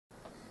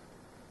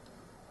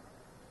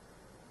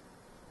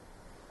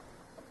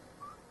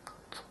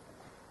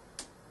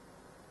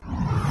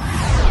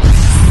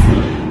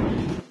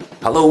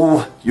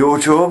Hello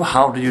YouTube,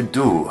 how do you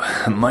do?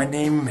 My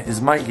name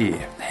is Mikey.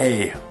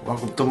 Hey,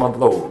 welcome to my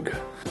vlog.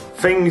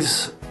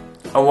 Things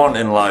I want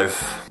in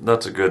life,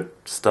 that's a good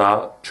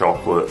start.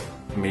 Chocolate,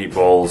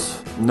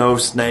 meatballs, no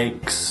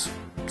snakes,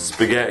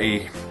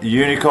 spaghetti,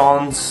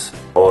 unicorns,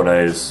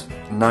 mayonnaise,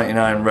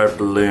 99 red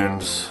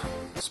balloons,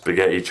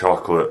 spaghetti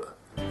chocolate,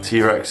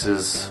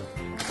 T-Rexes,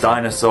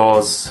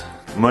 dinosaurs,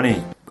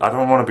 money. I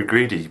don't want to be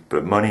greedy,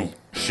 but money.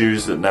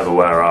 Shoes that never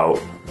wear out.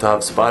 To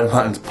have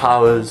Spider-Man's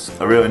powers,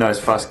 a really nice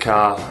fast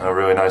car, and a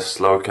really nice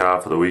slow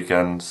car for the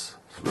weekends,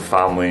 for the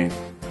family,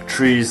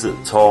 trees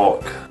that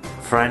talk,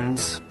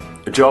 friends,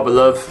 a job I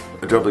love,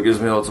 a job that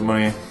gives me lots of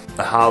money,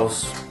 a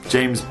house,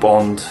 James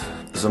Bond,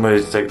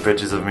 somebody to take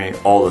pictures of me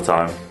all the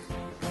time,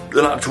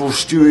 an actual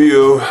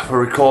studio for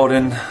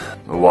recording,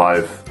 my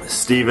wife,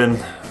 Stephen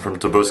from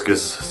Tobuscus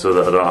so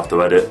that I don't have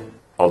to edit,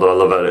 although I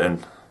love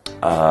editing,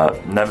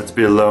 never to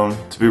be alone,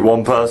 to be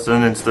one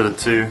person instead of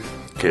two,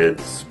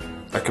 kids,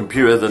 a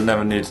computer that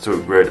never needs to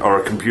upgrade,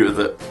 or a computer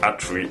that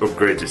actually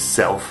upgrades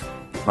itself,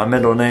 my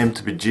middle name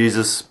to be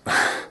Jesus,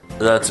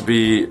 there to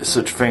be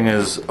such thing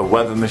as a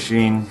weather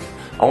machine,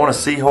 I want a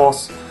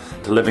seahorse,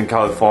 to live in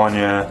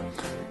California,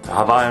 to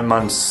have Iron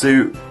Man's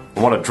suit,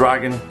 I want a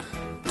dragon,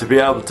 to be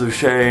able to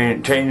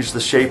change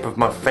the shape of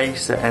my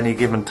face at any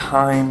given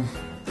time.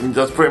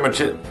 That's pretty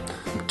much it.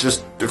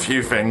 Just a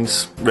few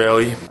things,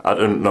 really. I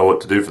don't know what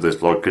to do for this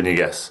vlog, can you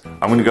guess?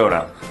 I'm gonna go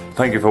now.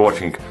 Thank you for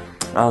watching.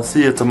 I'll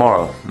see you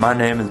tomorrow. My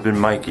name has been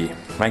Mikey.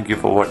 Thank you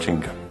for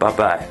watching. Bye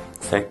bye.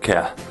 Take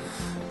care.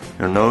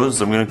 Your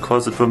nose, I'm gonna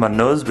close it with my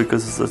nose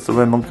because that's the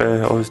way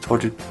Monkaiy always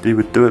told you he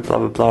would do it, blah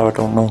blah blah, I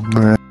don't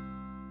know.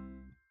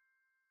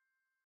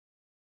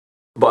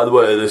 By the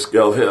way, this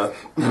girl here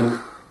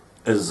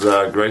is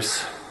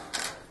Grace.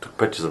 Took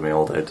pictures of me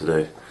all day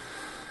today.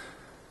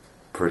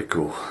 Pretty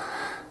cool.